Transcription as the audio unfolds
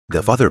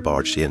The father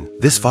barged in.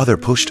 This father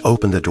pushed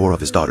open the door of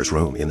his daughter's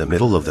room in the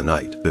middle of the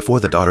night. Before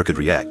the daughter could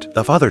react,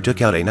 the father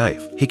took out a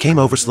knife. He came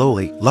over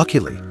slowly.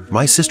 Luckily,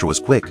 my sister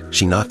was quick.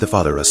 She knocked the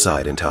father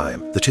aside in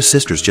time. The two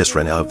sisters just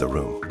ran out of the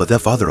room, but the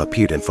father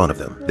appeared in front of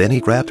them. Then he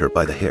grabbed her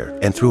by the hair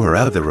and threw her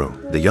out of the room.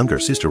 The younger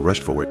sister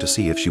rushed forward to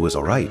see if she was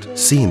alright.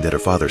 Seeing that her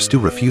father still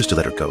refused to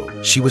let her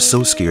go, she was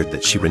so scared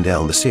that she ran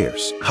down the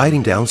stairs.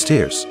 Hiding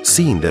downstairs,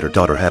 seeing that her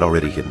daughter had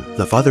already hidden,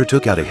 the father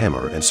took out a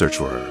hammer and searched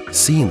for her.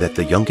 Seeing that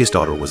the youngest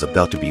daughter was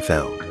about to be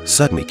found,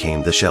 suddenly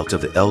came the shouts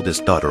of the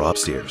eldest daughter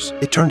upstairs.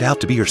 It turned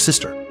out to be her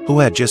sister, who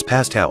had just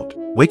passed out.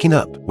 Waking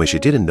up, when she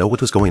didn't know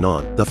what was going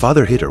on, the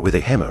father hit her with a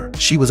hammer.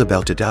 She was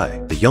about to die.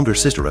 The younger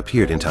sister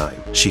appeared in time.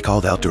 She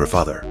called out to her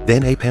father.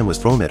 Then a pen was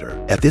thrown at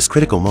her. At this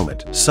critical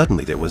moment,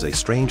 suddenly there was a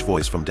strange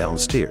voice from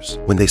downstairs.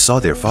 When they saw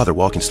their father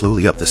walking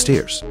slowly up the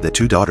stairs, the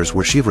two daughters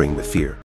were shivering with fear.